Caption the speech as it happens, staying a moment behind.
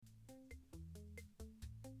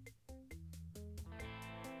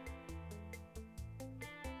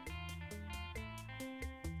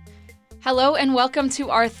Hello and welcome to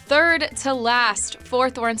our third to last Four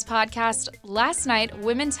Thorns podcast. Last night,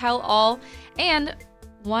 Women Tell All, and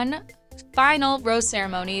one final rose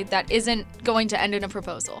ceremony that isn't going to end in a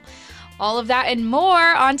proposal. All of that and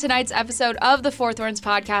more on tonight's episode of the Four Thorns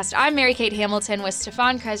podcast. I'm Mary Kate Hamilton with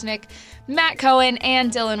Stefan Kresnick, Matt Cohen,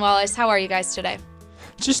 and Dylan Wallace. How are you guys today?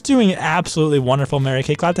 Just doing absolutely wonderful, Mary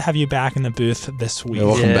Kate. Glad to have you back in the booth this week.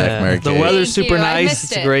 Welcome back, Mary Kate. The weather's Thank super you. I nice. missed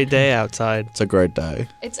It's it. a great day outside. It's a great day.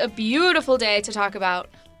 It's a beautiful day to talk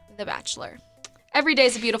about The Bachelor. Every day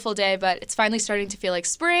is a beautiful day, but it's finally starting to feel like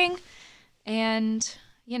spring. And,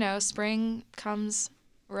 you know, spring comes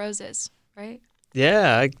roses, right?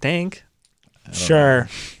 Yeah, I think. Sure.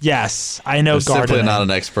 Yes. I know I'm simply gardening. not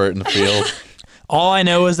an expert in the field. All I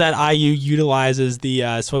know is that IU utilizes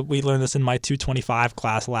the, so we learned this in my 225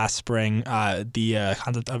 class last spring, the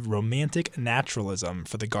concept of romantic naturalism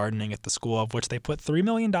for the gardening at the school, of which they put $3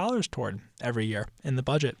 million toward every year in the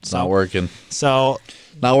budget. It's not working. So,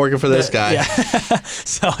 Not working for this guy. yeah.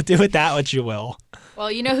 So do with that what you will.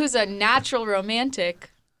 Well, you know who's a natural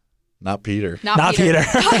romantic? Not Peter. Not Peter.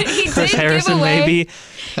 But he did Chris Harrison, give away, maybe.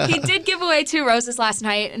 He did give away 2 roses last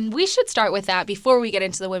night, and we should start with that before we get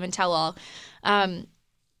into the Women Tell All.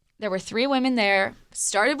 There were 3 women there,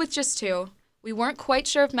 started with just 2. We weren't quite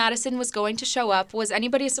sure if Madison was going to show up. Was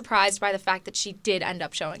anybody surprised by the fact that she did end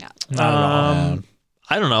up showing up? Not at all.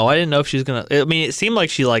 I don't know. I didn't know if she was going to. I mean, it seemed like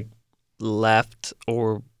she, left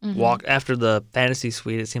or walked after the fantasy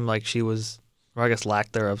suite. It seemed like she was, or I guess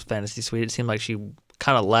lack thereof fantasy suite. It seemed like she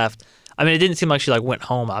kind of left. I mean, it didn't seem like she, went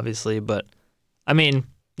home, obviously, but, I mean,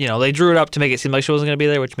 you know, they drew it up to make it seem like she wasn't going to be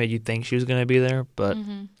there, which made you think she was going to be there, but,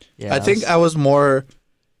 yeah. I think I was more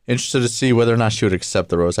interested to see whether or not she would accept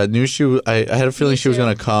the rose. I knew I had a feeling she was too.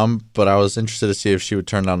 going to come, but I was interested to see if she would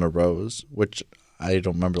turn down the rose, which I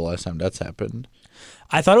don't remember the last time that's happened,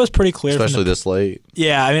 I thought it was pretty clear. especially this late.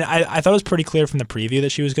 Yeah, I mean, I thought it was pretty clear from the preview that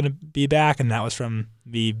she was going to be back, and that was from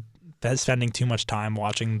me spending too much time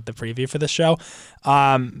watching the preview for this show.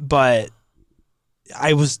 But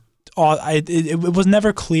I was, it was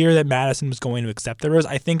never clear that Madison was going to accept the rose.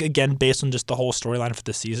 I think, again, based on just the whole storyline for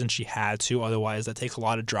the season, she had to. Otherwise, that takes a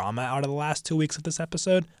lot of drama out of the last 2 weeks of this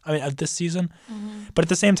episode. I mean, of this season. But at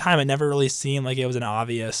the same time, it never really seemed like it was an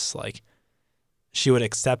obvious, she would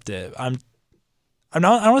accept it. I don't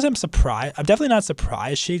want to say I'm surprised. I'm definitely not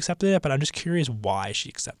surprised she accepted it, but I'm just curious why she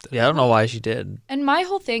accepted it. Yeah, I don't know why she did. And my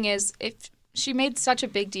whole thing is, if she made such a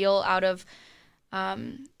big deal out of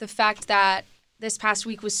the fact that this past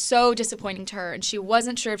week was so disappointing to her, and she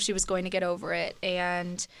wasn't sure if she was going to get over it,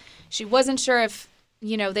 and she wasn't sure if,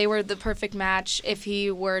 you know, they were the perfect match if he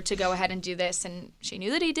were to go ahead and do this, and she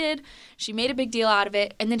knew that he did. She made a big deal out of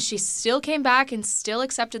it, and then she still came back and still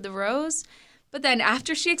accepted the rose. But then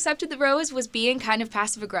after she accepted the rose, was being kind of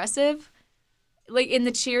passive-aggressive. In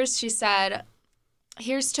the cheers, she said,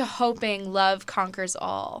 "Here's to hoping love conquers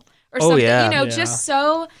all." Or something, yeah. you know, Yeah. just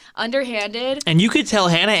so underhanded. And you could tell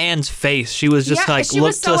Hannah Ann's face. She was just Yeah, she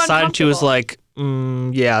was looked to the so side and she was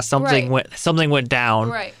uncomfortable. yeah, something Right. went down.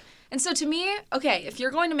 Right. And so to me, okay, if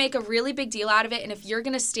you're going to make a really big deal out of it, and if you're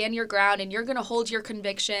going to stand your ground and you're going to hold your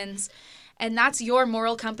convictions, and that's your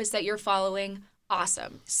moral compass that you're following,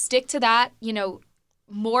 awesome. Stick to that, you know,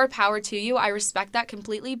 more power to you. I respect that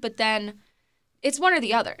completely, but then it's one or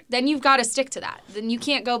the other. Then you've got to stick to that. Then you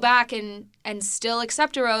can't go back and still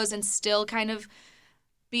accept a rose and still kind of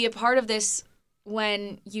be a part of this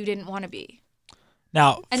when you didn't want to be.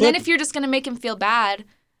 Now, And then if you're just going to make him feel bad,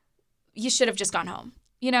 you should have just gone home,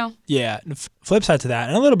 you know? yeah, flip side to that,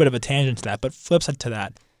 and a little bit of a tangent to that, but flip side to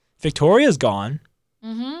that, Victoria's gone.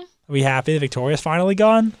 Mm-hmm. Are we happy that Victoria's finally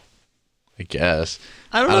gone? I guess.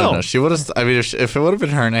 I don't I don't know. know. She would have. I mean, if it would have been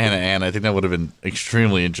her and Hannah Ann, I think that would have been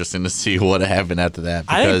extremely interesting to see what happened after that.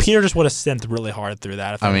 I think because- Peter just would have simped really hard through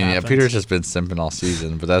that. If I that mean, happened. Peter's just been simping all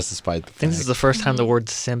season, but that's despite the I think this fact. is the first time the word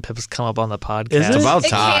simp has come up on the podcast. Is it? It's about It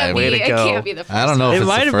can't time. be. Way to It go. can't be the first I don't know time. if It it's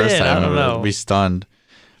might the have first been. I time. don't I know. would be stunned.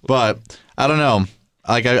 But I don't know.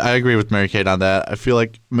 I agree with Mary Kate on that. I feel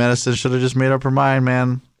like Madison should have just made up her mind,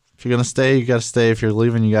 man. If you're going to stay, you got to stay. If you're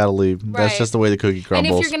leaving, you got to leave. Right. That's just the way the cookie And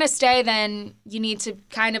crumbles. if you're going to stay, then you need to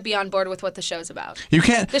kind of be on board with what the show's about. You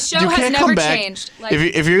can't. The show you has can't never come back. changed. Like,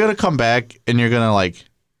 If you're gonna come back and you're gonna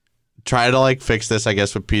try to fix this, I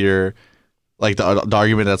guess with Peter, the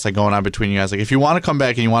argument that's going on between you guys. If you want to come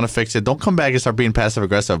back and you want to fix it, don't come back and start being passive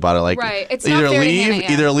aggressive about it. Right. It's not either fair to leave, Hannah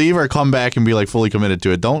Ann. either leave or come back and be fully committed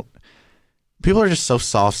to it. Don't. People are just so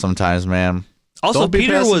soft sometimes, man. Also, don't be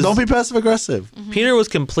Peter passive, was don't be passive aggressive. Peter was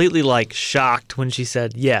completely shocked when she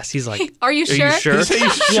said yes. He's like, Are you "Are sure? you sure?" You say you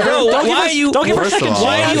sure? Bro, Don't why give are her- you? don't give her First of second all-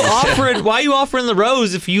 Why are you chances. offering? Why are you offering the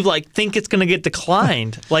rose if you think it's gonna get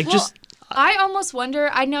declined? I almost wonder,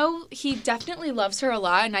 I know he definitely loves her a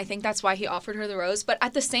lot, and I think that's why he offered her the rose, but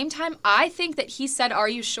at the same time, I think that he said, "Are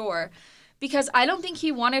you sure?" Because I don't think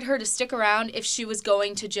he wanted her to stick around if she was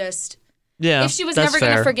going to just, if she was never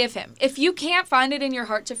going to forgive him. If you can't find it in your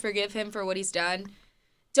heart to forgive him for what he's done,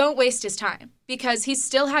 don't waste his time, because he's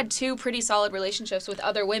still had 2 pretty solid relationships with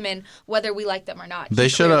other women, whether we like them or not. They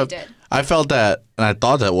should have. I felt that, and I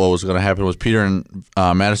thought that what was going to happen was Peter and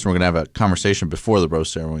Madison were going to have a conversation before the rose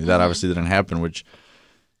ceremony. That obviously didn't happen, which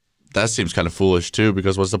that seems kind of foolish too,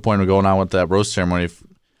 because what's the point of going on with that rose ceremony?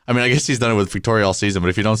 I mean, I guess he's done it with Victoria all season, but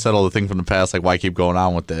if you don't settle the thing from the past, like, why keep going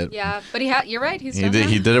on with it? Yeah, but you're right. He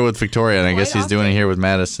did it with Victoria, and I guess he's doing it here with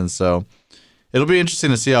Madison. So it'll be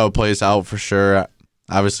interesting to see how it plays out for sure.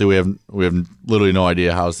 Obviously, we have literally no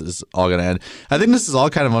idea how this is all going to end. I think this is all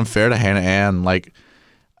kind of unfair to Hannah Ann. Like,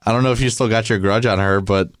 I don't know if you still got your grudge on her,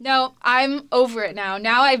 but... No, I'm over it now.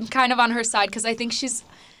 Now I'm kind of on her side, because I think she's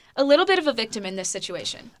a little bit of a victim in this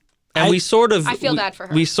situation. And I feel bad for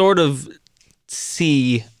her. We sort of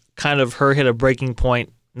see kind of her hit a breaking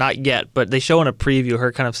point, not yet, but they show in a preview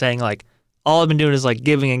her kind of saying, like, all I've been doing is, like,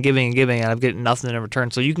 giving and giving and giving, and I'm getting nothing in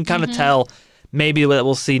return. So you can kind of tell maybe that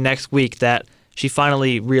we'll see next week that she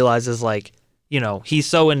finally realizes, like, you know, he's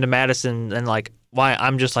so into Madison and, like, why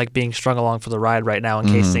I'm just, like, being strung along for the ride right now in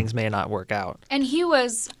case things may not work out. And he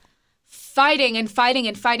was fighting and fighting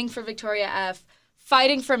and fighting for Victoria F.,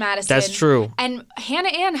 fighting for Madison. That's true. And Hannah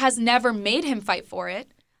Ann has never made him fight for it.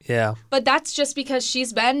 Yeah. But that's just because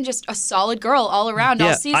she's been just a solid girl all around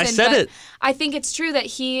all season. I said it. I think it's true that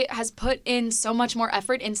he has put in so much more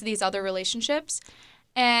effort into these other relationships.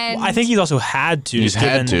 And I think he's also had to. He's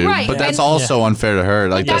had to, Right, but that's and- also unfair to her.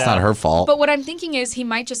 Like, that's not her fault. But what I'm thinking is he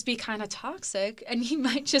might just be kind of toxic, and he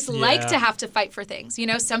might just like Yeah. to have to fight for things. You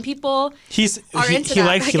know, some people He into likes that,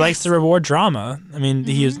 I he likes guess. to reward drama. I mean,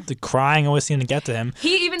 the crying always seemed to get to him.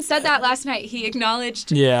 He even said that last night. He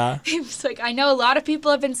acknowledged. Yeah. He was like, I know a lot of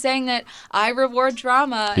people have been saying that I reward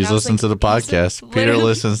drama. He's listening to the podcast. Peter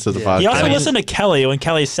listens to the podcast. He also listened to Kelly when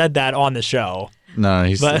Kelly said that on the show. No,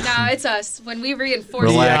 he's... But- No, it's us. When we reinforce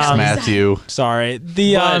Relax, Yeah. Matthew. Sorry.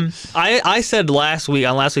 I said last week's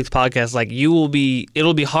podcast, like,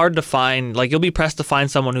 it'll be hard to find, like, you'll be pressed to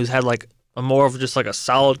find someone who's had, like, a more of just, like, a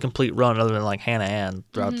solid complete run other than, like, Hannah Ann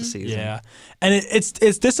throughout the season. Yeah. And it's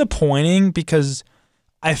disappointing because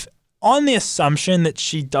on the assumption that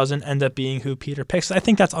she doesn't end up being who Peter picks, I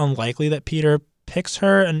think that's unlikely that Peter picks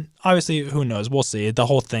her, and obviously who knows, we'll see. The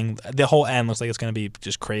whole end looks like it's going to be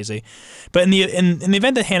just crazy. But in the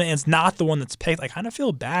event that Hannah Ann's not the one that's picked, I kind of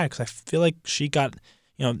feel bad because I feel like she got,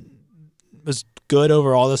 was good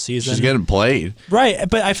overall this season. She's getting played. Right,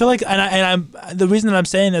 but I feel like, I'm the reason that I'm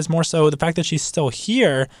saying is more so the fact that she's still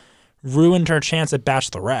here ruined her chance at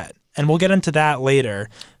Bachelorette, and we'll get into that later.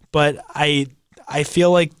 But I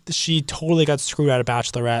feel like she totally got screwed out of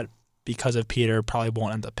Bachelorette because of Peter. Probably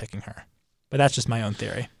won't end up picking her, but that's just my own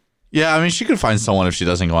theory. Yeah, I mean, she could find someone if she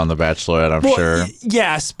doesn't go on The Bachelorette, I'm sure.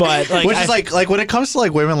 Yes, but like, Which is like when it comes to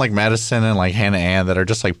like women like Madison and like Hannah Ann that are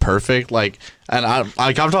just like perfect, like, and I'm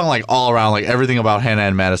talking like all around, like everything about Hannah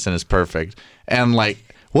and Madison is perfect, and like,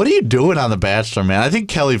 what are you doing on The Bachelor, man? I think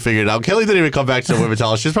Kelly figured it out. Kelly didn't even come back to the women's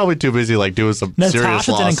house. She's probably too busy like doing some serious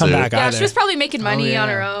Natasha lawsuit. didn't come back Yeah, either. she was probably making money on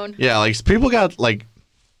her own. Yeah, like people got like,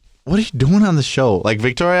 what are you doing on the show? Like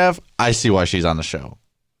Victoria F, I see why she's on the show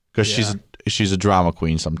because she's a drama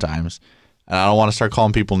queen sometimes. And I don't want to start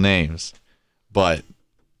calling people names, but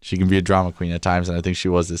she can be a drama queen at times, and I think she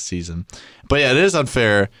was this season. But yeah, it is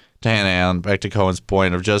unfair to Hannah Ann, back to Cohen's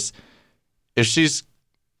point of just, if she's,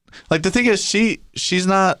 like, the thing is, she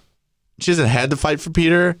hasn't had to fight for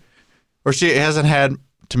Peter, or she hasn't had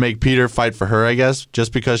to make Peter fight for her, I guess,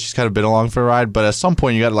 just because she's kind of been along for a ride. But at some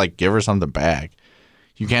point, you got to, like, give her something back.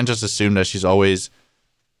 You can't just assume that she's always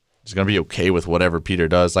just gonna be okay with whatever Peter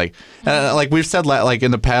does. Like, like we've said, like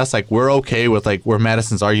in the past, like we're okay with like where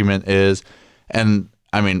Madison's argument is, and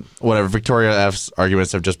I mean whatever. Victoria F's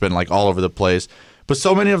arguments have just been like all over the place. But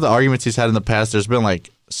so many of the arguments he's had in the past, there's been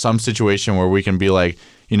like some situation where we can be like,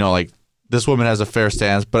 like this woman has a fair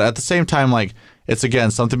stance, but at the same time, like it's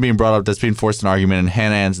again something being brought up that's being forced an argument, and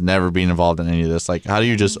Hannah Ann's never been involved in any of this. Like, how do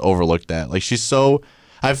you just overlook that? Like, she's so.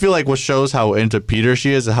 I feel like what shows how into Peter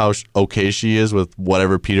she is how okay she is with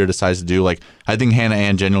whatever Peter decides to do. Like, I think Hannah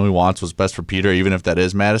Ann genuinely wants what's best for Peter, even if that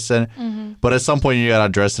is Madison. Mm-hmm. But at some point, you got to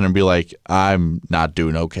address it and be like, I'm not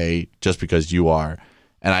doing okay just because you are.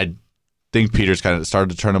 And I think Peter's kind of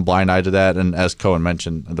started to turn a blind eye to that. And as Cohen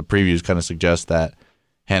mentioned, the previews kind of suggest that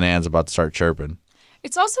Hannah Ann's about to start chirping.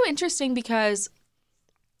 It's also interesting because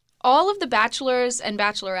all of the bachelors and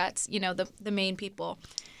bachelorettes, the main people,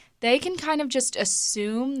 they can kind of just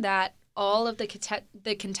assume that all of the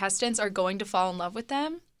contestants are going to fall in love with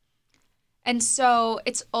them. And so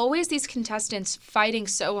it's always these contestants fighting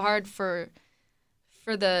so hard for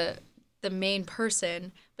the main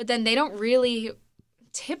person, but then they don't really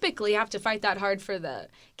typically have to fight that hard for the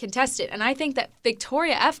contestant. And I think that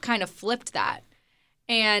Victoria F kind of flipped that.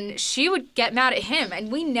 And she would get mad at him.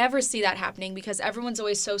 And we never see that happening because everyone's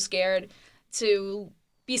always so scared to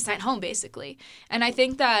be sent home, basically. And I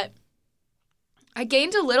think that I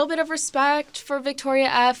gained a little bit of respect for Victoria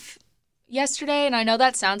F yesterday. And I know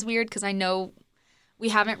that sounds weird because I know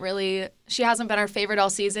she hasn't been our favorite all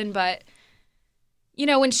season. But, you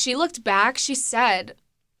know, when she looked back, she said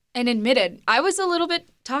and admitted, I was a little bit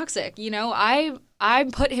toxic. You know, I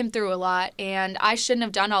put him through a lot and I shouldn't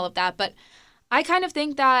have done all of that. But I kind of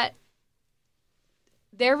think that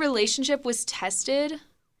their relationship was tested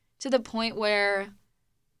to the point where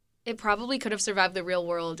it probably could have survived the real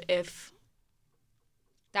world if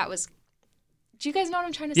that was... Do you guys know what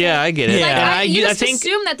I'm trying to say? Yeah, I get it. Like, Yeah, you I just think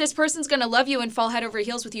assume that this person's going to love you and fall head over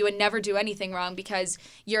heels with you and never do anything wrong because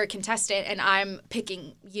you're a contestant and I'm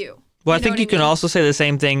picking you. Well, I know think what you can mean? also say the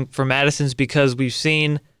same thing for Madison's because we've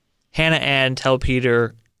seen Hannah Ann tell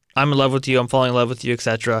Peter, I'm in love with you, I'm falling in love with you,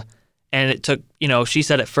 etc. And it took, she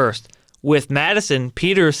said it first. With Madison,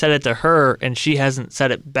 Peter said it to her and she hasn't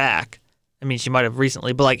said it back. I mean, she might have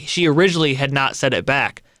recently, but she originally had not said it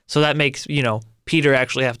back. So that makes, Peter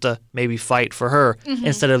actually have to maybe fight for her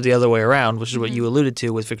instead of the other way around, which is what you alluded to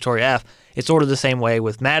with Victoria F. It's sort of the same way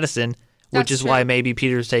with Madison, which That's is true. why maybe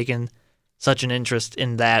Peter's taken such an interest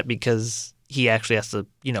in that because he actually has to,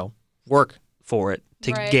 work for it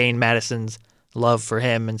to Right. gain Madison's love for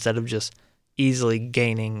him instead of just easily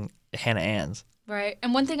gaining Hannah Ann's. Right.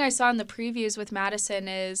 And one thing I saw in the previews with Madison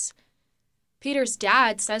is Peter's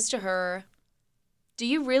dad says to her, do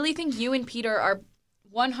you really think you and Peter are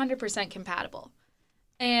 100% compatible?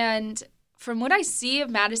 And from what I see of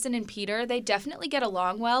Madison and Peter, they definitely get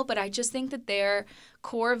along well, but I just think that their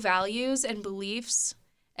core values and beliefs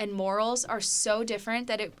and morals are so different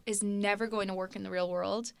that it is never going to work in the real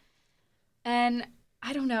world. And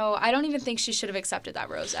I don't know. I don't even think she should have accepted that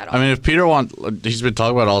rose at all. I mean, if Peter he's been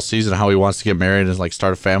talking about all season how he wants to get married and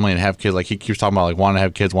start a family and have kids. He keeps talking about want to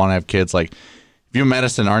have kids. If you and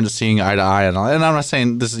Madison aren't seeing eye to eye, and I'm not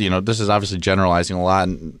saying this is obviously generalizing a lot,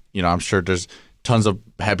 and I'm sure there's tons of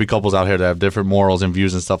happy couples out here that have different morals and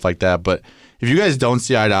views and stuff like that. But if you guys don't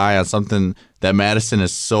see eye to eye on something that Madison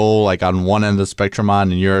is so on one end of the spectrum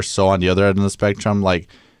on, and you're so on the other end of the spectrum,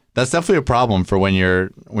 that's definitely a problem for when you're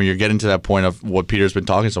getting to that point of what Peter's been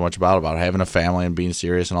talking so much about having a family and being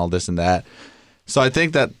serious and all this and that. So I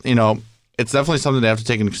think that, it's definitely something they have to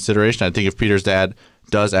take into consideration. I think if Peter's dad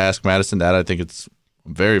does ask Madison that, I think it's a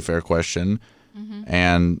very fair question. Mm-hmm.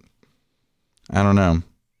 And I don't know.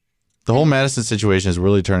 The whole Madison situation is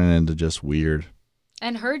really turning into just weird.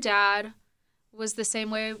 And her dad was the same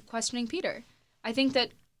way questioning Peter. I think that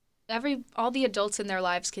all the adults in their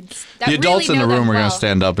lives can. The adults in the room are going to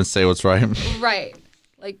stand up and say what's right. Right.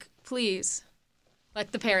 Please,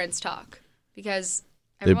 let the parents talk because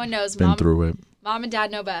everyone knows been through it. Mom and dad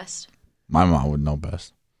know best. My mom would know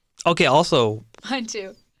best. Okay, also, Mine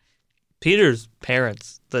too. Peter's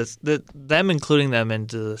parents, them including them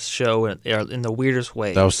into the show in the weirdest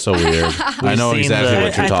way. That was so weird. I know seen exactly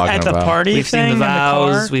what you're talking at the about. party We've thing seen the in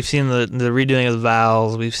vows. car? We've seen the redoing of the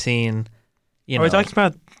vows. We've seen, Are we talking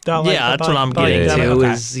about that? that's what I'm getting yeah, to.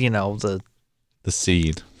 okay. Is The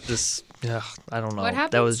seed. this? I don't know. What That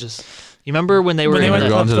happens? was just. You remember when they were When they in went the,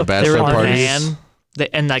 going to the they were in bachelor the parties? van,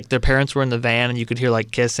 and their parents were in the van, and you could hear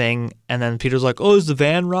kissing, and then Peter's like, "Oh, is the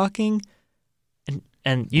van rocking?"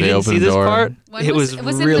 And you They didn't opened see the this door. part. When it was- was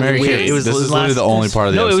was it really Mary weird. Kate? It was This is last- literally the only part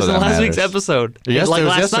of the No, it was episode in that last week's matters. episode. Yes, like it was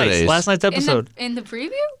last yesterday's. last night's episode. In the preview?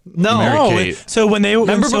 No, Mary No, Kate. so when they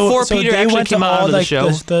Remember before so Peter they actually went to came out all, onto the show?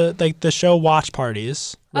 the show watch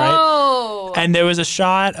parties, right? Oh. And there was a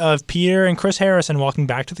shot of Peter and Chris Harrison walking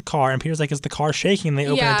back to the car, and Peter's like, "Is the car shaking?" And they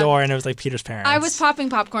open Yeah. the door, and it was Peter's parents. I was popping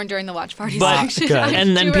popcorn during the watch party But- section. good. I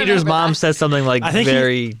and then do Peter's remember mom that. said something I think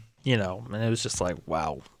very, and it was just like,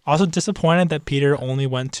 wow. also disappointed that Peter only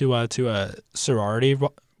went to a sorority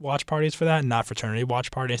watch parties for that, and not fraternity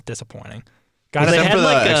watch parties. Disappointing. Got Well, they to had,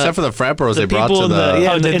 think, Except for the frat bros The they brought people to in the...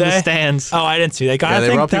 the, Oh, did in the they? stands. oh, I didn't see that. Got yeah, to they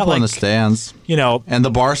think brought that people in the stands. And the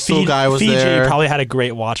Barstool guy was Fiji there. probably had a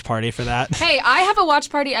great watch party for that. Hey, I have a watch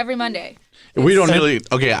party every Monday. We don't really.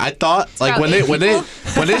 Okay, I thought about when 8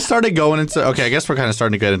 they started going into. Okay, I guess we're kind of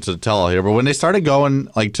starting to get into the tell-all here. But when they started going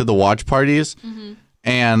to the watch parties,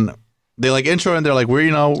 and they intro and they're like,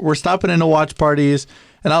 we're stopping into watch parties,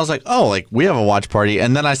 and I was like, oh, we have a watch party,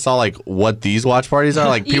 and then I saw what these watch parties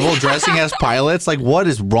are, people dressing as pilots. What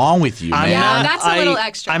is wrong with you, man? Yeah, that's a little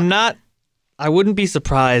extra. I'm not I wouldn't be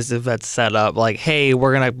surprised if that's set up. Like, hey,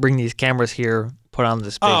 we're gonna bring these cameras here, put on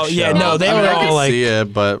this big Oh, show. yeah, no, they I mean, were I all could like, see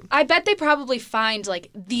it, but I bet they probably find like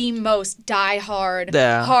the most diehard,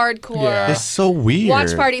 Yeah. hardcore Yeah. it's so weird.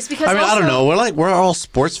 watch parties because I mean, also, I don't know. We're all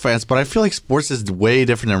sports fans, but I feel like sports is way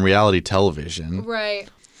different than reality television. Right.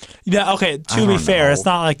 yeah, okay, I to be don't fair, know. it's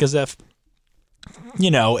not like as if,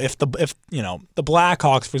 if the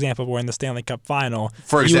Blackhawks, for example, were in the Stanley Cup final.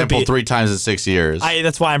 For you would example, be- 3 times in 6 years.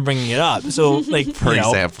 that's why I'm bringing it up. So, like, for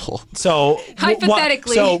example. So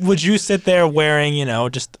Hypothetically. so would you sit there wearing,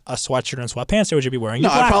 just a sweatshirt and sweatpants, or would you be wearing? No,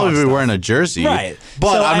 your I'd probably Blackhawks be stuff? wearing a jersey. Right.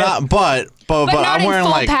 But So I'm I- not. But But not I'm in wearing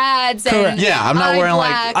full like. pads and Correct. Yeah, I'm not eye wearing,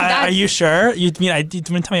 like- black. Are That- you sure? You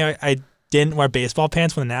didn't tell me I didn't wear baseball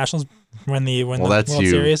pants when the Nationals when the Well, World that's you.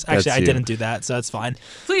 Series? That's Actually, I you. didn't do that, so that's fine.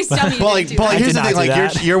 Please tell me you But didn't do but that. here's did the not thing. do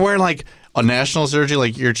Like that. you're wearing like a national jersey.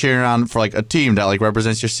 Like you're cheering on for like a team that like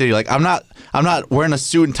represents your city. Like I'm not wearing a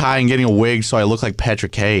suit and tie and getting a wig so I look like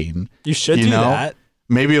Patrick Kane. You should You do know? that.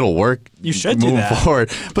 Maybe it'll work. You should do moving that. forward.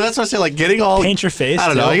 But that's what I say. Like getting all Paint your face. I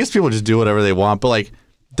don't know. too. I guess people just do whatever they want. But like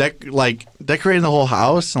decorating the whole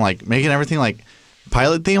house and like making everything like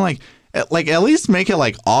pilot theme. Like at least make it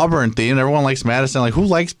like Auburn themed. Everyone likes Madison. Like who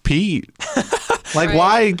likes Pete? Like Right.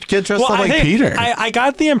 why get dressed Well, up I like think- Peter? I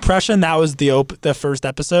got the impression that was the first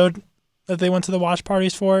episode that they went to the watch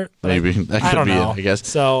parties for. But Maybe that I could don't be know. it. I guess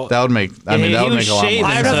So that would make. I mean, he that would was make a lot more shaving,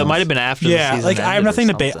 sense. so it might have been after the yeah, season like I have ended or nothing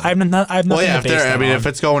to base. something. I have nothing Well, yeah. to base that I mean, on. if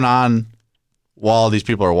it's going on while these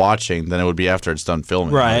people are watching, then it would be after it's done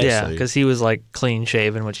filming. Right. Yeah, obviously. because he was like clean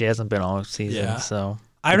shaven, which he hasn't been all season. Yeah. So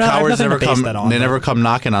I The have cowards nothing never to base come. that on. They never come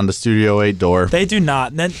knocking on the Studio 8 door. They do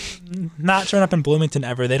not. Then not showing up in Bloomington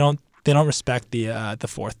ever. They don't respect the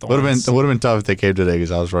fourth Would Thorns. have been tough if they came today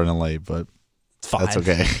because I was running late, but It's fine. that's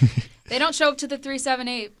okay. They don't show up to the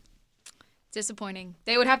 378. Disappointing.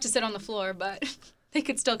 They would have to sit on the floor, but they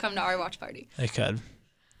could still come to our watch party. They could.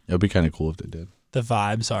 It would be kind of cool if they did. The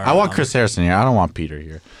vibes are. I want Chris Harrison here. I don't want Peter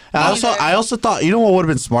here. And Me neither. I also thought, you know what would have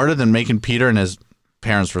been smarter than making Peter and his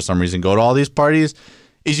parents for some reason go to all these parties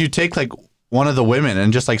is you take like one of the women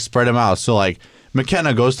and just like spread them out. So like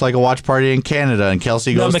McKenna goes to like a watch party in Canada and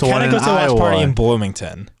Kelsey No, goes to one McKenna in goes to a Iowa. watch party in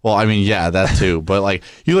Bloomington. Well, I mean, yeah, that too. But like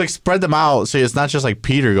you like spread them out so it's not just like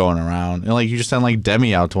Peter going around. And like you just send like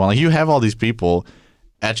Demi out to one. Like you have all these people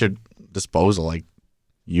at your disposal. Like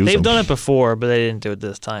use they've them. done it before, but they didn't do it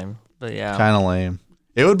this time. But yeah, Kind of lame.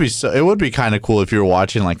 It would be kind of cool if you were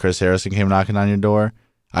watching like Chris Harrison came knocking on your door.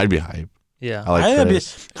 I'd be hype. yeah. I like I think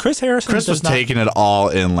Chris. Chris Harrison. Chris was does not, taking it all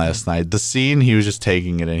in last night. The scene, he was just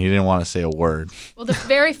taking it in. He didn't want to say a word. Well, the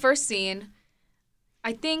very first scene,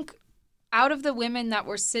 I think out of the women that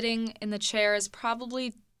were sitting in the chairs,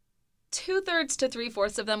 probably 2/3 to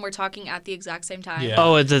 3/4 of them were talking at the exact same time. Yeah.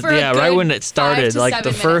 Oh, it's For a yeah, right good when it 5 started, to like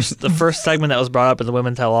 7 the first segment that was brought up in the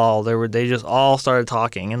Women Tell All, they just all started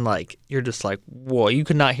talking, and like you're just like, whoa, you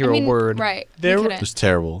could not hear I mean, a word. Right. There You were- It couldn't. was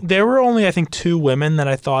terrible. There were only, I think, 2 women that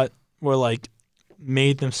I thought were like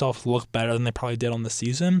made themselves look better than they probably did on the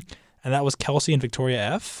season, and that was Kelsey and Victoria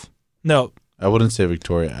F. No, I wouldn't say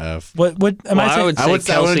Victoria F. what am Well, I saying? I would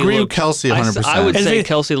Kelsey agree with looked- Kelsey I 100%. would Is say it-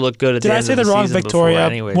 Kelsey looked good at Did the I end say of the wrong season Victoria?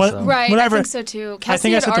 before anyway. What- So. Right. Whatever. I think so too. I Kelsey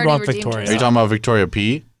think I had said the already wrong redeemed Victoria. Are you herself. talking about Victoria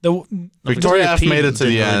P? The, Victoria F P made it to didn't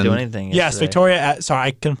the really end. do anything yes, yesterday. Victoria. Sorry,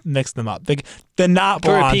 I can mix them up. The not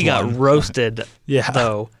Victoria blonde P got one. roasted Yeah.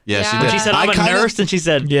 though. Yeah, she Yeah. did. She said, I "I'm a kinda- nurse," and she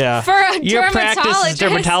said, Yeah. For a "Your practice is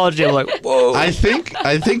dermatologist. dermatology." I'm like, whoa. I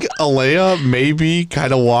think Alea maybe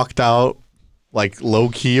kind of walked out like low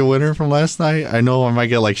key a winner from last night. I know I might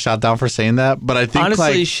get like shot down for saying that, but I think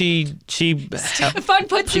Honestly, like she Fun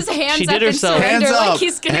puts his hands she up did and herself- surrender hands like up,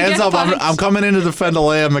 he's gonna hands get up. I'm punched. coming in to defend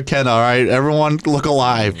Alea McKenna. All right, everyone, look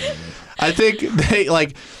alive. I think they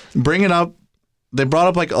like bringing up. They brought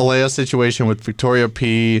up like Alea's situation with Victoria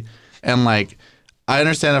P, and like I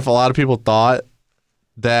understand if a lot of people thought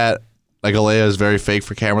that like Alea is very fake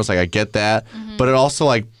for cameras. Like I get that, but it also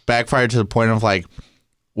like backfired to the point of like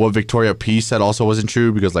what Victoria P said also wasn't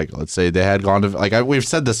true because like let's say they had gone to like we've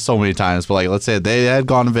said this so many times, but like let's say they had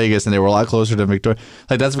gone to Vegas and they were a lot closer to Victoria.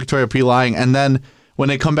 Like that's Victoria P lying, and then when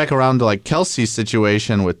they come back around to like Kelsey's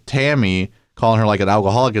situation with Tammy calling her like an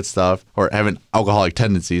alcoholic and stuff, or having alcoholic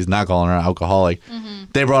tendencies, not calling her an alcoholic.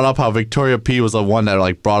 They brought up how Victoria P was the one that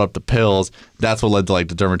like brought up the pills. That's what led to like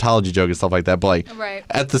the dermatology joke and stuff like that. But like Right.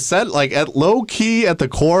 at the set, like at low key, at the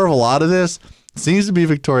core of a lot of this seems to be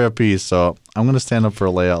Victoria P. So I'm gonna stand up for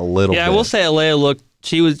Alea a little bit. I will say Alea looked.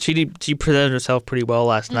 She presented herself pretty well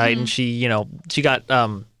last night, and she got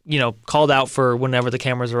called out for whenever the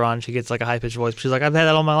cameras are on. She gets like a high pitched voice. She's like, I've had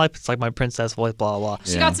that all my life. It's like my princess voice, blah blah.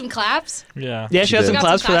 She got some claps. Yeah. Yeah, she got some did.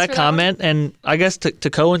 claps for that one? comment. And I guess to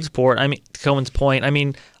Cohen's point, I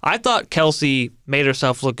mean, I thought Kelsey made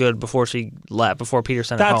herself look good before she left, before Peter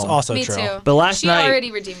sent her That's home. also Me true. too. But last she night-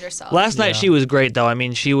 already redeemed herself. Last night she was great though. I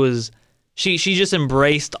mean, she just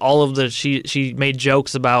embraced all of the she made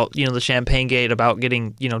jokes about the champagne gate, about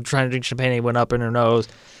getting trying to drink champagne, it went up in her nose.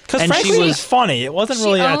 Because And frankly, she it was was funny. It wasn't She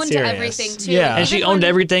really that owned serious. everything, too. Yeah. And she owned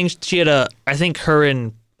everything. She had I think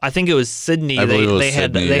it was Sydney. I believe it was They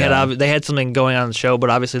Sydney, they had something going on in the show, but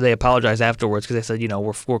obviously they apologized afterwards because they said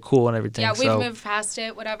we're cool and everything. Yeah, we've so. moved past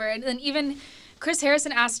it, whatever. And then even Chris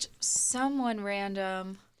Harrison asked someone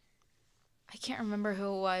random, I can't remember who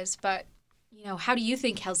it was, but how do you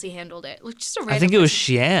think Kelsey handled it? Like just a random I think it was person.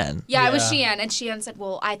 Sheehan. Yeah, it was Yeah. Sheehan, and Sheehan said,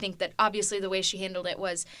 "Well, I think that obviously the way she handled it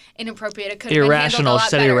was inappropriate. It could have been Irrational. handled a lot She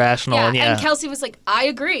said better." irrational, and yeah. And Kelsey was like, "I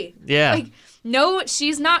agree." Yeah. Like, no,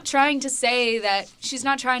 she's not trying to say that. She's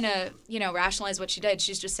not trying to, rationalize what she did.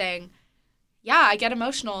 She's just saying, "Yeah, I get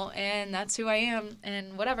emotional, and that's who I am,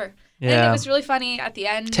 and whatever." And Yeah. it was really funny at the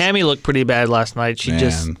end. Tammy looked pretty bad last night. She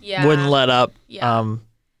just Man. Yeah. wouldn't let up. Yeah.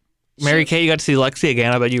 Mary Kay, you got to see Lexi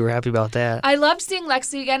again. I bet you were happy about that. I loved seeing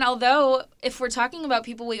Lexi again, although if we're talking about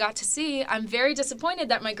people we got to see, I'm very disappointed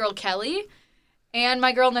that my girl Kelly and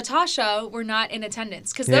my girl Natasha were not in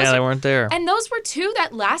attendance. Yeah, they weren't there. And those were two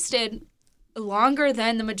that lasted longer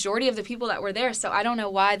than the majority of the people that were there, so I don't know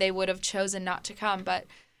why they would have chosen not to come. But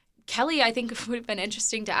Kelly, I think it would have been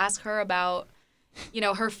interesting to ask her about,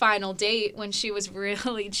 her final date when she was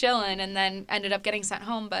really chilling and then ended up getting sent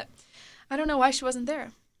home. But I don't know why she wasn't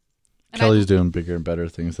there. And Kelly's doing bigger and better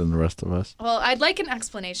things than the rest of us. Well, I'd like an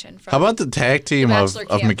explanation from How about the tag team The of, Bachelor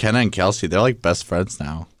of camp. McKenna and Kelsey? They're like best friends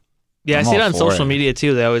now. Yeah, I I'm see it all on for social it. media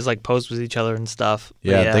too. They always like post with each other and stuff.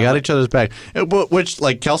 But Yeah, they got each other's back. Which,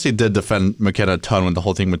 like, Kelsey did defend McKenna a ton when the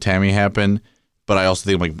whole thing with Tammy happened. But I also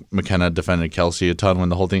think, like, McKenna defended Kelsey a ton when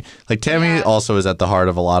the whole thing... Like, Tammy Yeah. also is at the heart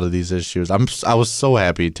of a lot of these issues. I was so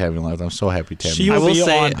happy Tammy left. I'm so happy Tammy She I will will be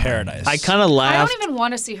say, on Paradise. I kind of I laughed. don't even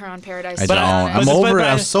want to see her on Paradise. I to don't. be honest. I'm over it.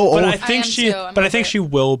 I'm so But over I think I am she. too. I'm But I over think it. she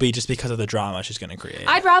will be just because of the drama she's going to create.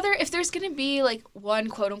 I'd rather, if there's going to be like one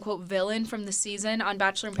quote unquote villain from the season on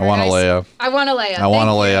Bachelor in I want Paradise. Alea. I want Alea. I want Thank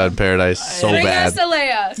you. Alea in Paradise so Bring bad. us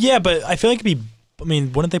Alea. Yeah, but I feel like it'd be. I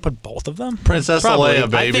mean, wouldn't they put both of them? Princess Probably. Alea,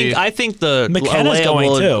 baby. I think the McKenna's Alea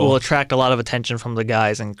going too. will attract a lot of attention from the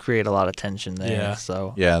guys and create a lot of tension there. Yeah.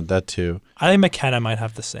 So Yeah, that too. I think McKenna might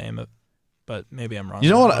have the same, but maybe I'm wrong.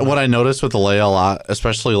 You know what I noticed with Alea a lot,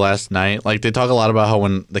 especially last night? Like, they talk a lot about how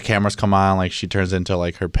when the cameras come on, like, she turns into,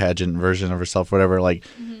 like, her pageant version of herself, whatever. Like,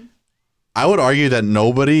 I would argue that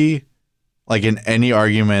nobody, like, in any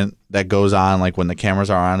argument that goes on, like, when the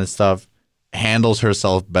cameras are on and stuff, handles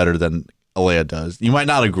herself better than Alea does. You might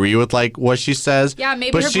not agree with, like, what she says. Yeah,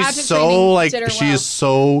 maybe but her she's pageant so, training like, did her she well. is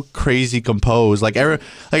so crazy composed. Like,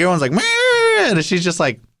 everyone's like, "Meh," and she's just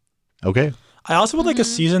like, okay. I also would like Mm-hmm. a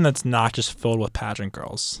season that's not just filled with pageant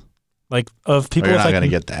girls, like of people. You're with, not like, going to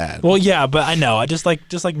get that. Well, yeah, but I know. I just like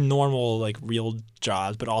normal, like real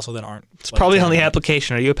jobs, but also that aren't. it's probably on the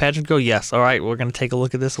application. Are you a pageant girl? Yes. All right, we're gonna take a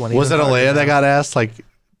look at this one. Was it even Alea harder that now. got asked, like,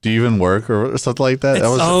 do you even work or something like that? That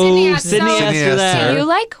was Sydney Oh, asked Sydney so- asked Sydney her asked that. her. Do you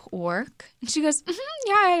like work? And she goes,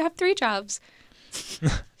 yeah, I have 3 jobs.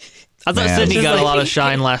 I thought Man. Sydney Just got a like- lot of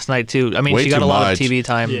shine last night too. I mean, Way she got too a lot much. of TV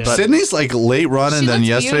time, Yeah. but Sydney's like late run, and She then looks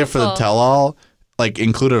yesterday for the beautiful. tell-all, like,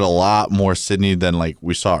 included a lot more Sydney than, like,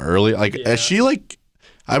 we saw early. Like, Yeah. she, like,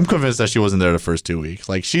 I'm convinced that she wasn't there the first 2 weeks.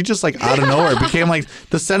 Like, she just, like, out of nowhere became, like,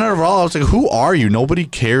 the center of it all. I was like, who are you? Nobody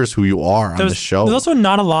cares who you are on the show. There's also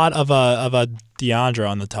not a lot of a Deandra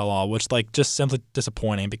on the tell-all, which like just simply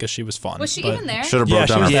disappointing because she was fun. Was she but- even there? Should have Yeah, broke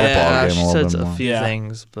she down her was- football yeah, game she a little said bit a more. few Yeah.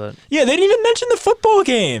 things, but Yeah, they didn't even mention the football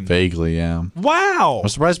game. Vaguely, yeah. Wow. I'm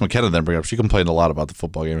surprised McKenna didn't bring it up. She complained a lot about the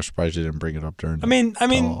football game. I'm surprised she didn't bring it up during I mean,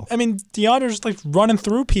 tell-all. Deandra's like running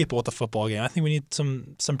through people at the football game. I think we need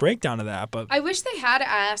some breakdown of that. But I wish they had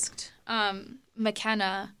asked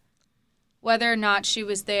McKenna whether or not she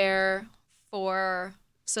was there for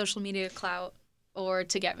social media clout or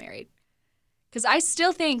to get married. Because I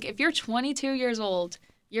still think if you're 22 years old,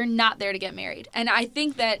 you're not there to get married. And I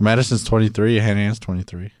think that Madison's 23, Hannah Ann's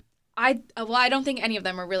 23. I don't think any of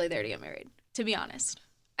them are really there to get married, to be honest.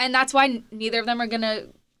 And that's why neither of them are going to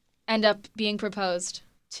end up being proposed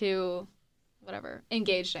to,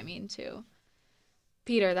 engaged, to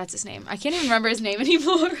Peter. That's his name. I can't even remember his name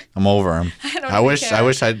anymore. I'm over him. I don't I even wish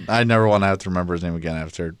care. I never want to have to remember his name again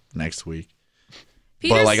after next week.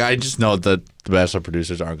 Peter's, But, like, I just know that the Bachelor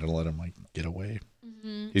producers aren't going to let him, like, get away.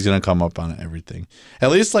 He's going to come up on everything. At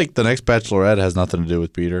least, like, the next Bachelorette has nothing to do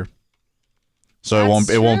with Peter. So That's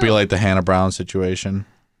it won't be true. like the Hannah Brown situation.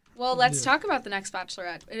 Well, let's talk about the next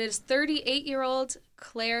Bachelorette. It is 38-year-old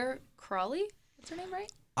Claire Crawley. What's her name,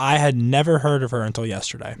 right? I had never heard of her until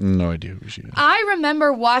yesterday. No idea who she is. I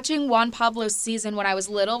remember watching Juan Pablo's season when I was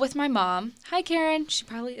little with my mom. Hi, Karen. She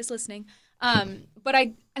probably is listening. But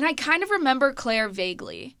I kind of remember Claire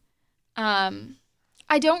vaguely.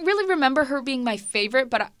 I don't really remember her being my favorite,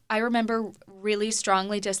 but I remember really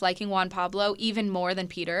strongly disliking Juan Pablo even more than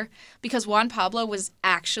Peter, because Juan Pablo was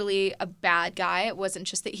actually a bad guy. It wasn't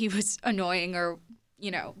just that he was annoying or,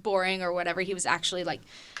 boring or whatever. He was actually like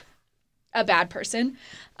a bad person.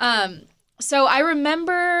 So I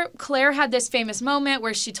remember Claire had this famous moment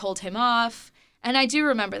where she told him off, and I do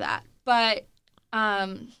remember that. But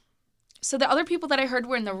so the other people that I heard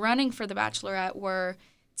were in the running for The Bachelorette were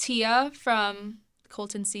Tia from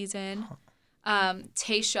Colton season,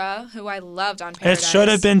 Tayshia, who I loved on Paradise. It should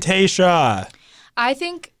have been Tayshia. I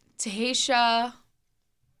think Tayshia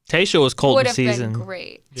was Colton would have season. been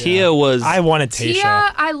great. Tia was. I wanted Tayshia.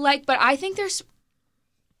 Tia, I like, but I think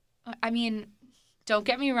don't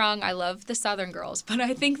get me wrong, I love the Southern girls, but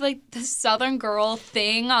I think like the Southern girl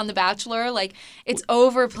thing on The Bachelor, like it's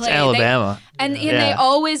overplayed. It's Alabama. They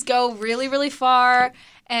always go really, really far,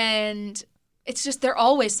 and it's just they're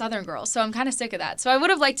always Southern girls. So I'm kind of sick of that. So I would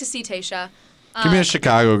have liked to see Tayshia. Give me a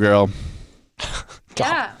Chicago girl.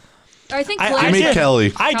 Yeah. Or I think I Claire. Give me did-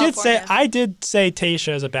 Kelly. I did say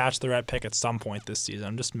Tayshia as a Bachelorette pick at some point this season.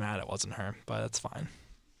 I'm just mad it wasn't her, but that's fine.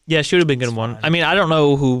 Yeah, she would have been a good one. fine. I mean, I don't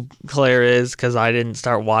know who Claire is because I didn't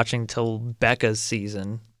start watching till Becca's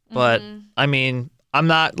season. But I mean, I'm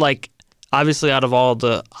not like obviously out of all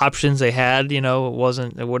the options they had, it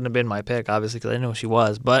wouldn't have been my pick obviously because I know who she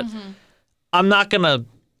was. But I'm not gonna,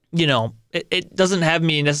 it doesn't have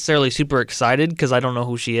me necessarily super excited because I don't know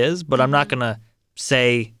who she is. But I'm not gonna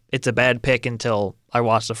say it's a bad pick until I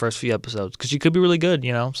watch the first few episodes because she could be really good,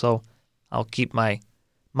 So I'll keep my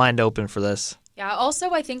mind open for this. Yeah.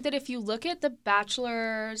 Also, I think that if you look at the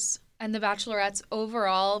Bachelors and the Bachelorettes'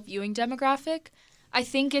 overall viewing demographic, I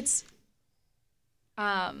think it's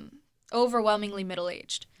overwhelmingly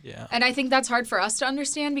middle-aged. Yeah. And I think that's hard for us to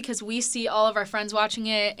understand because we see all of our friends watching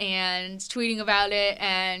it and tweeting about it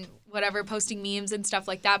and whatever, posting memes and stuff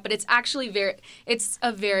like that. But it's actually it's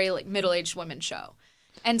a very like middle-aged women show.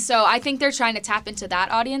 And so I think they're trying to tap into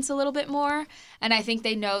that audience a little bit more. And I think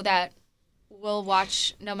they know that we'll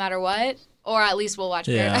watch no matter what, or at least we'll watch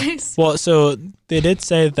Paradise. Well, so they did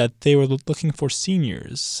say that they were looking for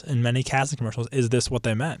seniors in many casting commercials. Is this what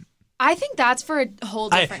they meant? I think that's for a whole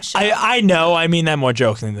different show. I know. I mean that more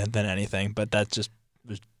jokingly than anything, but that's just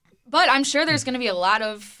But I'm sure there's going to be a lot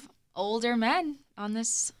of older men on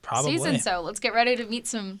this Probably. season. So let's get ready to meet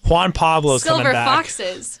some Juan Pablo's silver coming back.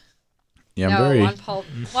 foxes. Yeah, No, I'm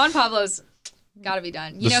very. Juan Pablo's got to be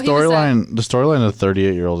done. The He was storyline of the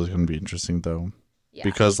 38-year-old is going to be interesting though, Yeah.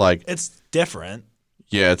 because like It's different.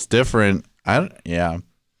 yeah, it's different.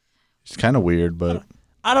 It's kind of weird, but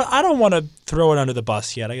I don't want to throw it under the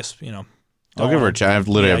bus yet. I guess I'll give her a chance.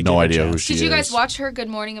 I literally have give no her a idea who chance. she Did is. you guys watch her Good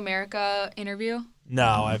Morning America interview?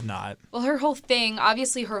 No, I've not. Well, her whole thing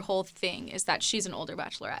is that she's an older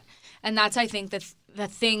bachelorette. And that's, I think, the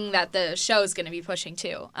thing that the show is going to be pushing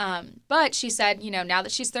too. But she said, now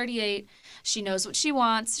that she's 38, she knows what she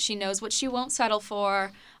wants. She knows what she won't settle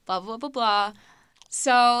for, blah, blah, blah, blah.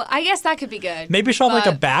 So I guess that could be good. Maybe she'll have like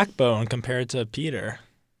a But backbone compared to Peter.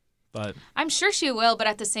 But I'm sure she will, but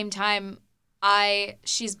at the same time,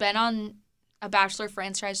 she's been on a Bachelor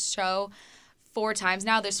franchise show 4 times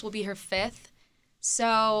now. This will be her 5th.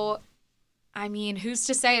 So, I mean, who's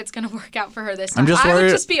to say it's going to work out for her this time? I'm just I would worried-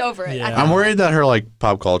 just be over it. Yeah. at I'm that worried that her like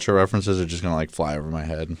pop culture references are just gonna like fly over my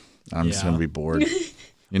head. I'm just Yeah. gonna be bored.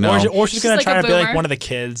 You know, or she's gonna like try a to be like boomer. one of the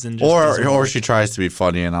kids and just or doesn't she work. tries to be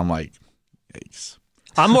funny, and I'm like, yikes.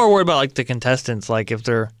 I'm more worried about like the contestants, like if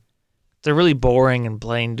they're really boring and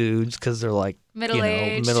plain dudes because they're like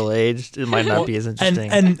Middle-aged. middle aged. It might not be as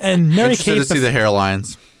interesting. and Mary Interested Kate to see the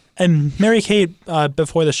hairlines. and Mary Kate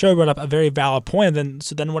before the show brought up a very valid point. Then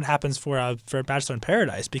what happens for Bachelor in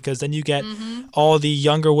Paradise? Because then you get all the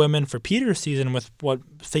younger women for Peter's season with what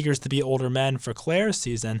figures to be older men for Claire's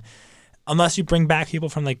season, unless you bring back people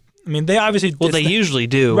from they obviously well, they usually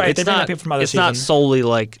do. Right, It's they bring not. up people from other It's not seasons. solely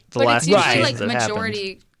like the But last it's usually seasons like that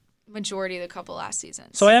happened. majority of the couple last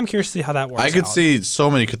seasons. So I am curious to see how that works. I could out. see so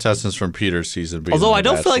many contestants from Peter's season. Being Although on I The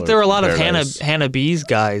don't feel like Bachelor there were a lot of Paradise. Hannah B's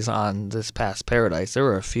guys on this past Paradise. There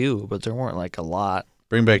were a few, but there weren't like a lot.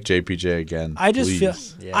 Bring back JPJ again. I just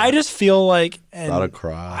please. feel. I just feel like. And Not a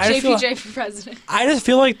cry. I just feel- JPJ for president. I just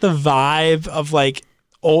feel like the vibe of like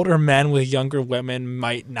older men with younger women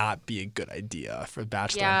might not be a good idea for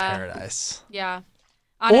Bachelor Yeah. in Paradise. Yeah.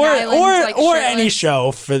 on an island, like, or any shirtless.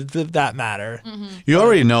 show for that matter. You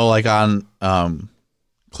already know, like on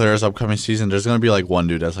Claire's upcoming season, there's gonna be like one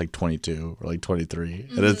dude that's like 22 or like 23,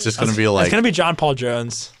 and it's just gonna be like, It's gonna be John Paul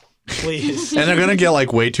Jones. Please. and they're gonna get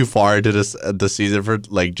like way too far into the season for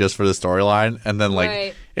like just for the storyline, and then like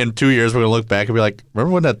Right. in 2 years we're gonna look back and be like,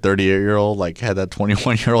 remember when that 38-year-old like had that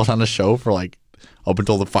 21-year-old on the show for like up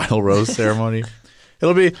until the final rose ceremony?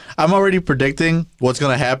 I'm already predicting what's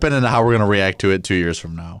gonna happen and how we're gonna react to it 2 years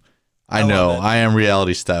from now. I know. love it. I am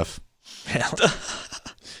reality Steph.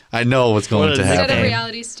 I know what's going What to is Instead happen. of Okay.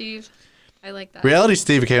 reality, Steve. I like that. Reality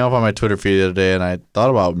Steve came up on my Twitter feed the other day, and I thought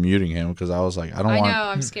about muting him because I was like, I know.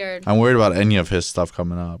 I'm scared. I'm worried about any of his stuff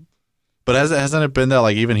coming up. But hasn't it been that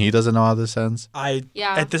like even he doesn't know how this ends? I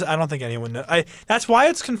Yeah. don't think anyone knows. That's why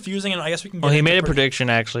it's confusing, and I guess we can. Get Well, he into made a prediction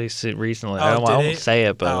actually recently. Oh, I don't did want he? to say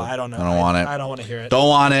it, but I don't know. I don't want it. I don't want to hear it. Don't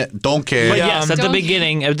want it. Don't care. But Yeah, yes, at the don't-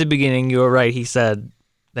 beginning, you were right. He said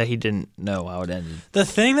that he didn't know how it ended. The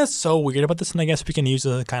thing that's so weird about this, and I guess we can use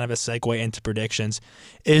as a kind of a segue into predictions,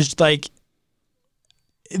 is like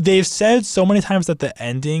they've said so many times that the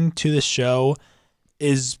ending to the show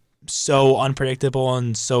is so unpredictable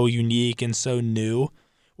and so unique and so new,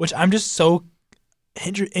 which I'm just so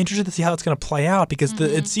interested to see how it's going to play out because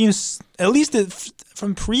it seems, at least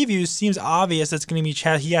from previews, seems obvious it's going to be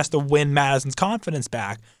he has to win Madison's confidence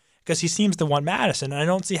back because he seems to want Madison, and I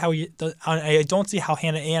don't see how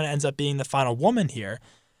Hannah Ann ends up being the final woman here.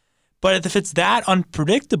 But if it's that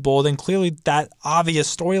unpredictable, then clearly that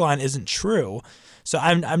obvious storyline isn't true. So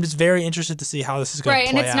I'm just very interested to see how this is going to Right,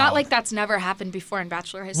 play and it's out. not like that's never happened before in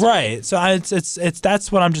Bachelor history. Right. So it's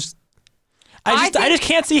that's what I'm just. I think- just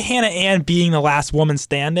can't see Hannah Ann being the last woman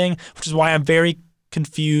standing, which is why I'm very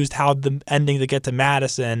confused how the ending to get to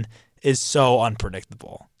Madison is so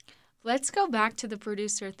unpredictable. Let's go back to the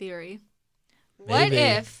producer theory. What Maybe.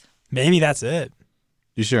 if? Maybe that's it.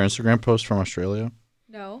 You see our Instagram post from Australia?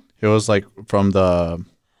 No. It was like from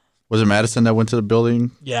was it Madison that went to the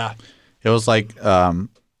building? Yeah. It was like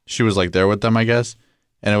she was like there with them, I guess,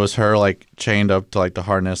 and it was her like chained up to like the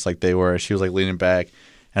harness, like they were. She was like leaning back,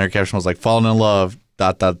 and her caption was like "falling in love ...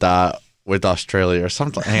 with Australia" or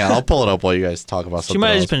something. Hang on, I'll pull it up while you guys talk about something. She might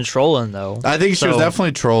have else. just been trolling though. I think she was So-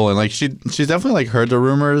 definitely trolling. Like she's definitely like heard the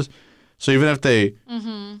rumors. So even if they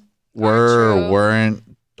were Aren't or true. weren't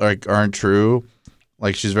like aren't true,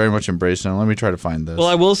 like she's very much embracing it. Let me try to find this. Well,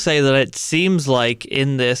 I will say that it seems like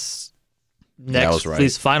in this was right.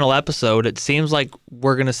 this final episode, it seems like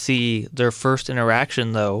we're gonna see their first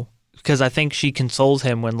interaction though, because I think she consoles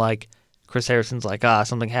him when like Chris Harrison's like,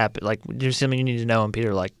 something happened, like there's something you need to know, and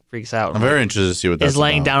Peter like freaks out. I'm very interested to see what that's is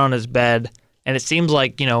laying about. down on his bed, and it seems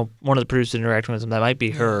like one of the producers interacting with him. That might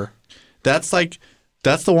be her. That's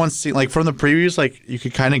the one scene, like from the previews, like you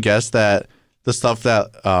could kind of guess that the stuff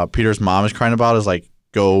that Peter's mom is crying about is like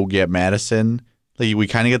go get Madison. Like we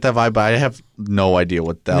kind of get that vibe, but I have no idea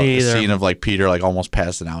what that Me either. scene of like Peter like almost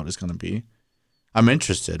passing out is gonna be. I'm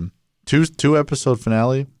interested. Two episode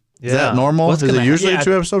finale. Is that normal? What's Is gonna it usually yeah. a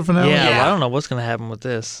 2 episode finale? Yeah, Yeah. well, I don't know what's gonna happen with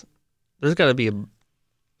this. There's got to be a.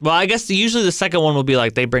 Well, I guess usually the second one will be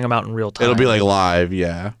like they bring them out in real time. It'll be like live,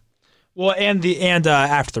 yeah. Well, and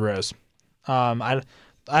after the rose,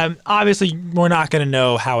 I'm obviously we're not going to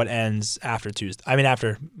know how it ends after Tuesday. I mean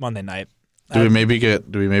after Monday night. Do we maybe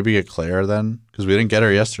get Claire then? Because we didn't get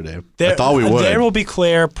her yesterday. I thought we would. There will be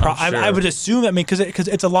Claire. I'm I sure. would assume. I mean, because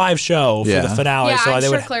it's a live show for Yeah. the finale, Yeah, so I'm they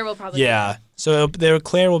sure would. Claire will probably. Yeah, so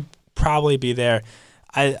Claire will probably be there.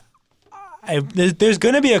 There's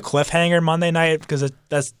going to be a cliffhanger Monday night because if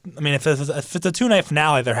it's a 2-night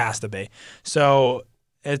finale, there has to be. So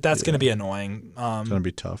that's going to be annoying. It's gonna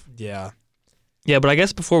be tough. Yeah. Yeah, but I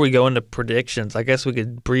guess before we go into predictions, I guess we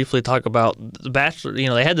could briefly talk about The Bachelor.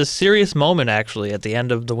 They had this serious moment actually at the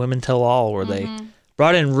end of the Women Tell All where they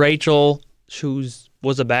brought in Rachel, who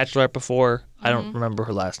was a bachelorette before. I don't remember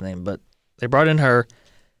her last name, but they brought in her,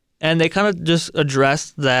 and they kind of just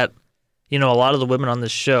addressed that, a lot of the women on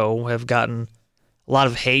this show have gotten a lot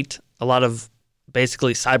of hate, a lot of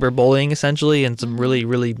basically cyberbullying essentially, and some really,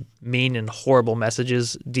 really mean and horrible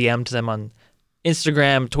messages DM'd to them on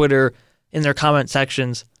Instagram, Twitter, in their comment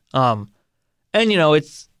sections. And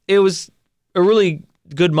it was a really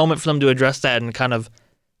good moment for them to address that and kind of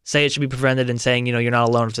say it should be prevented and saying, you're not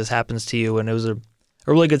alone if this happens to you. And it was a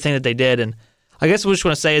really good thing that they did. And I guess what I just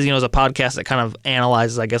want to say is, as a podcast that kind of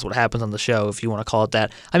analyzes, I guess, what happens on the show, if you want to call it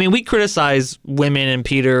that. I mean, we criticize women and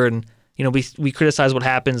Peter and, we criticize what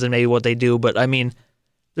happens and maybe what they do. But I mean,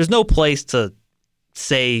 there's no place to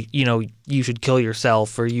say, you should kill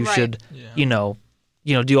yourself or you Right. should,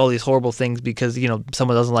 do all these horrible things because,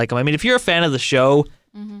 someone doesn't like them. I mean, if you're a fan of the show,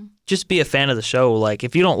 just be a fan of the show. Like,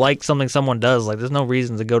 if you don't like something someone does, like, there's no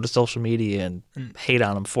reason to go to social media and hate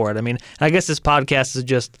on them for it. I mean, I guess this podcast is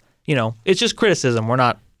just, it's just criticism. We're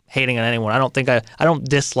not hating on anyone. I don't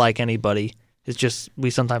dislike anybody. It's just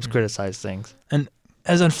we sometimes criticize things. And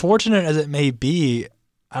as unfortunate as it may be,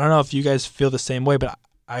 I don't know if you guys feel the same way, but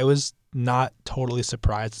I was not totally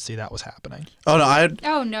surprised to see that was happening. Oh no,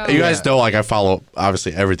 Oh no. You guys know, like, I follow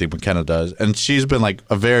obviously everything McKenna does, and she's been like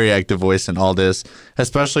a very active voice in all this,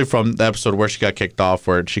 especially from the episode where she got kicked off,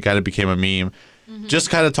 where she kind of became a meme. Just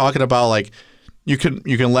kind of talking about, like, you can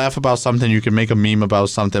laugh about something, you can make a meme about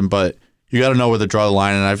something, but you got to know where to draw the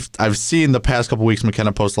line. And I've seen the past couple weeks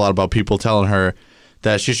McKenna post a lot about people telling her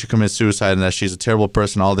that she should commit suicide and that she's a terrible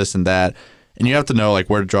person, all this and that. And you have to know, like,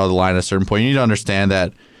 where to draw the line at a certain point. You need to understand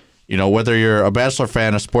that, whether you're a Bachelor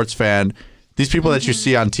fan, a sports fan, these people that you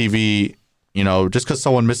see on TV, just because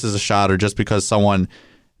someone misses a shot or just because someone,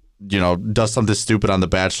 does something stupid on The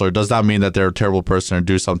Bachelor does not mean that they're a terrible person or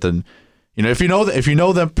do something. If you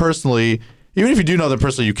know them personally, even if you do know them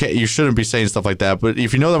personally, you shouldn't be saying stuff like that. But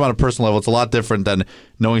if you know them on a personal level, it's a lot different than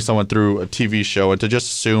knowing someone through a TV show, and to just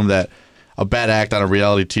assume that a bad act on a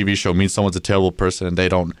reality TV show means someone's a terrible person and they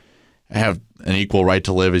don't have an equal right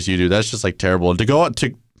to live as you do. That's just, like, terrible. And to go out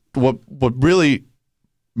to what really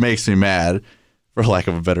makes me mad, for lack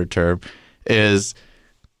of a better term, is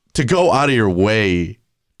to go out of your way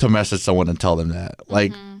to message someone and tell them that.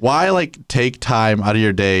 Like, why, like, take time out of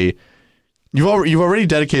your day? You've already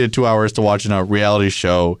dedicated 2 hours to watching a reality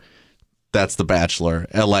show that's The Bachelor.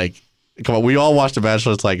 And, like, come on, we all watch The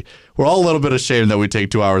Bachelor. It's like, we're all a little bit ashamed that we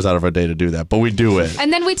take 2 hours out of our day to do that, but we do it.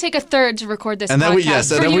 And then we take a third to record this and podcast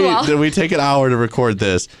then we take an hour to record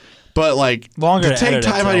this. But, like, Longer to to take edit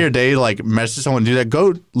time it, out of your day to, like, message someone, do that.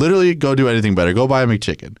 Go do anything better. Go buy a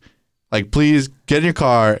McChicken. Like, please get in your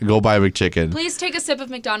car and go buy a McChicken. Please take a sip of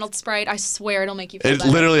McDonald's Sprite. I swear it'll make you feel It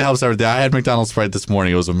better. literally helps everything. I had McDonald's Sprite this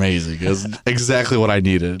morning. It was amazing. It was exactly what I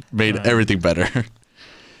needed. Made everything better.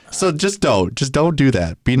 So just don't do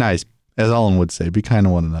that. Be nice. As Ellen would say, be kind to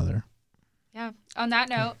one another. Yeah. On that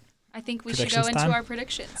note, I think we should go Predictions into time? our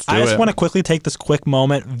predictions. I do just it. want to quickly take this quick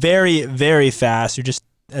moment, very, very fast. You just,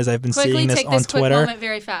 as I've been Quickly seeing this take on this quick Twitter. moment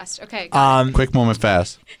very fast. Okay. Got Quick moment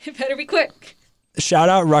fast. it better be quick. Shout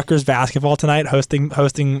out Rutgers basketball tonight,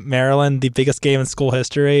 hosting Maryland, the biggest game in school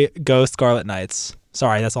history. Go Scarlet Knights.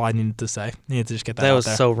 Sorry, that's all I needed to say. I needed to just get that That out was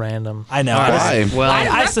there. so random. I know. Why? Well, I'm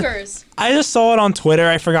I- Rutgers. I just saw it on Twitter.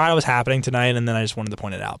 I forgot it was happening tonight, and then I just wanted to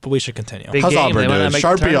point it out. But we should continue. Big How's game. Auburn They might doing? not make the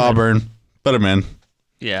Sharpie tournament. Auburn. Put him in.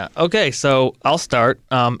 Yeah. Okay. So I'll start.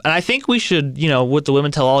 And I think we should, with the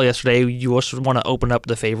Women Tell All yesterday, you also want to open up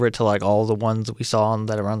the favorite to, like, all the ones that we saw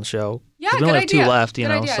that are on the show. Yeah, 'Cause we good only have idea. two left.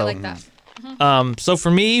 Good idea. So I like that. So for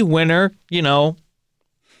me, winner.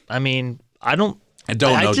 I mean, I don't. I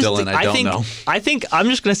don't know, just Dylan. think- I don't think, know. I think I'm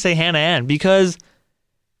just gonna say Hannah Ann because,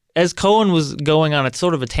 as Cohen was going on, it's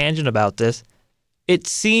sort of a tangent about this. It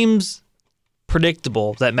seems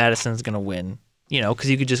predictable that Madison's gonna win. Because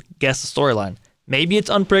you could just guess the storyline. Maybe it's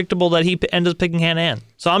unpredictable that he ends up picking Hannah Ann.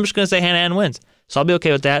 So I'm just gonna say Hannah Ann wins. So I'll be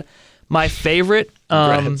okay with that. My favorite.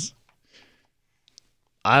 Congrats.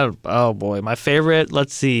 Oh boy, my favorite.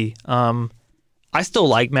 Let's see. I still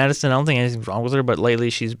like Madison. I don't think anything's wrong with her, but lately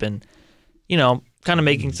she's been, kind of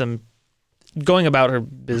making going about her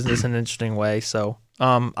business in an interesting way. So,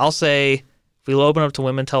 I'll say if we open up to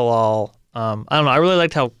Women Tell All, I don't know. I really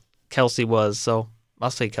liked how Kelsey was, so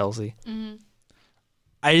I'll say Kelsey.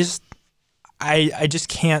 I just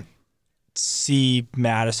can't see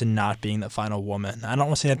Madison not being the final woman. I don't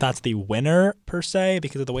want to say that that's the winner per se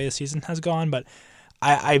because of the way the season has gone, but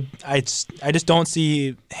I just don't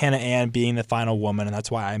see Hannah Ann being the final woman, and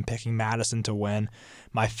that's why I'm picking Madison to win.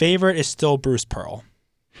 My favorite is still Bruce Pearl.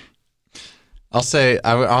 I'll say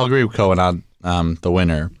I'll agree with Cohen on the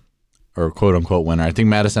winner, or quote unquote winner. I think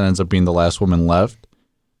Madison ends up being the last woman left,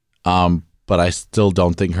 but I still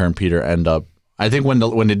don't think her and Peter end up. I think when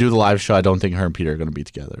they do the live show, I don't think her and Peter are going to be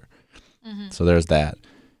together. So there's that,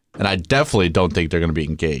 and I definitely don't think they're going to be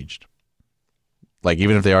engaged. Like,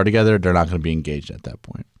 even if they are together, they're not going to be engaged at that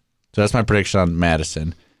point. So that's my prediction on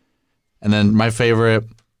Madison. And then my favorite,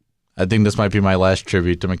 I think this might be my last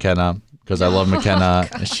tribute to McKenna because I love McKenna.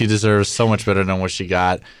 She deserves so much better than what she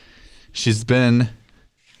got. She's been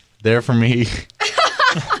there for me.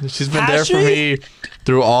 She's been there for me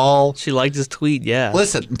through all. She liked his tweet, yeah.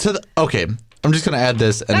 Listen, okay, I'm just going to add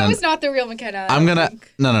this. And That then was not the real McKenna. I'm going to,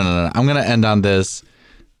 no. I'm going to end on this.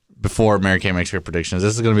 Before Mary Kay makes her predictions,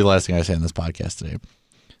 this is going to be the last thing I say in this podcast today.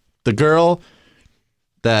 The girl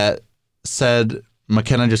that said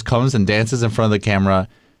McKenna just comes and dances in front of the camera,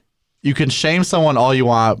 you can shame someone all you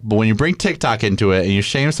want, but when you bring TikTok into it and you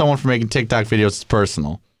shame someone for making TikTok videos, it's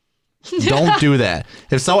personal. Don't do that.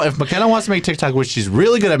 If McKenna wants to make TikTok, which she's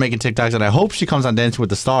really good at making TikToks, and I hope she comes on Dancing with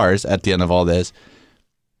the Stars at the end of all this,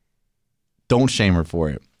 don't shame her for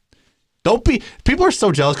it. People are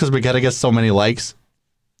so jealous because McKenna gets so many likes.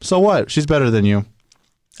 So what? She's better than you.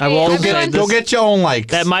 I will also say Go get your own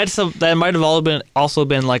likes. that might have also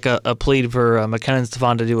been like a plead for McKenna and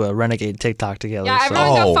Stefan to do a Renegade TikTok together. Yeah, so.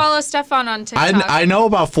 everyone go follow Stefan on TikTok. I know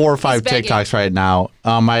about 4 or 5 begging. TikToks right now.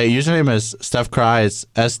 My username is Steph Cry. It's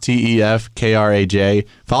STEFKRAJ.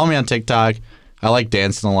 Follow me on TikTok. I like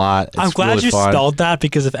dancing a lot. It's I'm glad really you fun. spelled that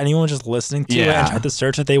because if anyone was just listening to it Yeah. and tried to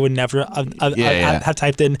search it, they would never Yeah. have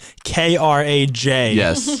typed in KRAJ.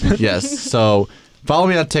 Yes. So follow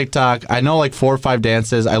me on TikTok. I know like 4 or 5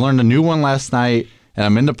 dances. I learned a new one last night, and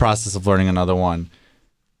I'm in the process of learning another one.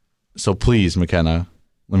 So please, McKenna,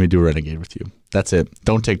 let me do Renegade with you. That's it.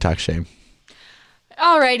 Don't TikTok shame.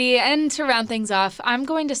 Alrighty, and to round things off, I'm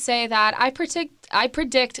going to say that I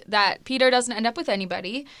predict that Peter doesn't end up with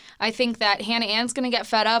anybody. I think that Hannah Ann's going to get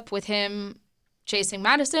fed up with him chasing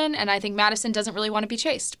Madison, and I think Madison doesn't really want to be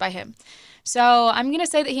chased by him. So I'm going to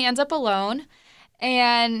say that he ends up alone.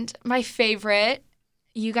 And my favorite,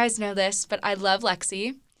 you guys know this, but I love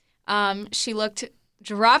Lexi. She looked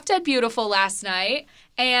drop dead beautiful last night,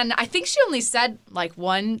 and I think she only said like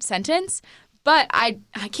one sentence. But I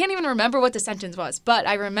can't even remember what the sentence was. But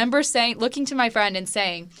I remember looking to my friend and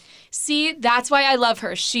saying, see, that's why I love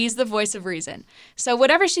her. She's the voice of reason. So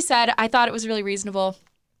whatever she said, I thought it was really reasonable.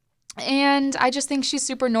 And I just think she's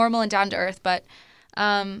super normal and down to earth. But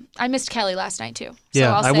I missed Kelly last night too.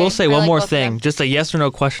 Yeah, So I will say I one like more both of them. thing. Just a yes or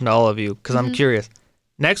no question to all of you, because I'm curious.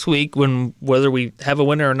 Next week, whether we have a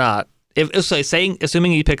winner or not,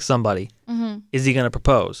 assuming he picks somebody, is he going to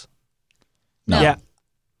propose? No. Yeah.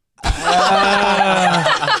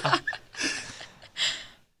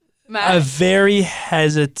 Matt, A very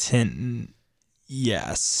hesitant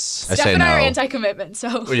yes. I Steph say and I are no. anti-commitment,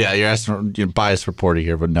 so Well, yeah, you're biased reporter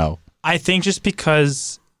here, but no. I think just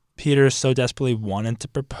because Peter so desperately wanted to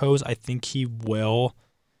propose, I think he will.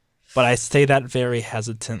 But I say that very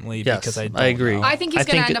hesitantly Yes, because I agree. know. I think he's I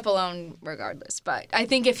going to think end up alone regardless. But I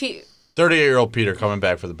think if he 38-year-old Peter coming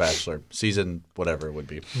back for The Bachelor. Season whatever it would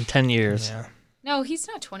be. In 10 years. Yeah. no, he's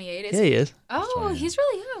not 28, is Yeah, he? he is. Oh, he's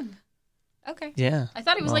really young. Okay. Yeah. I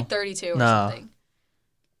thought he was Well, like 32 or no. something.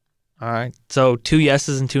 All right. So 2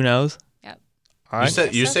 yeses and 2 nos. Yep. All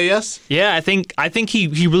right. You say yes? Yeah, I think he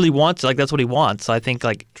really wants, like, that's what he wants. So I think,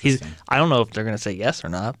 like, I don't know if they're going to say yes or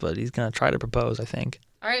not, but he's going to try to propose, I think.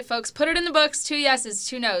 All right, folks, put it in the books. 2 yeses,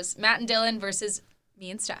 2 nos. Matt and Dylan versus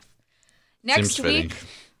me and Steph. Next Seems fitting. week,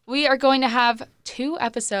 we are going to have 2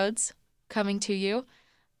 episodes coming to you,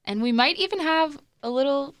 and we might even have a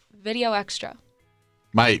little video extra.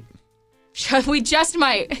 Might. We just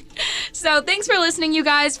might. So thanks for listening, you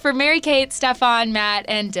guys. For Mary Kate, Stefan, Matt,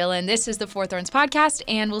 and Dylan, this is the Four Thorns Podcast,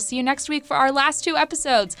 and we'll see you next week for our last 2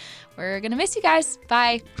 episodes. We're going to miss you guys.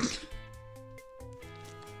 Bye.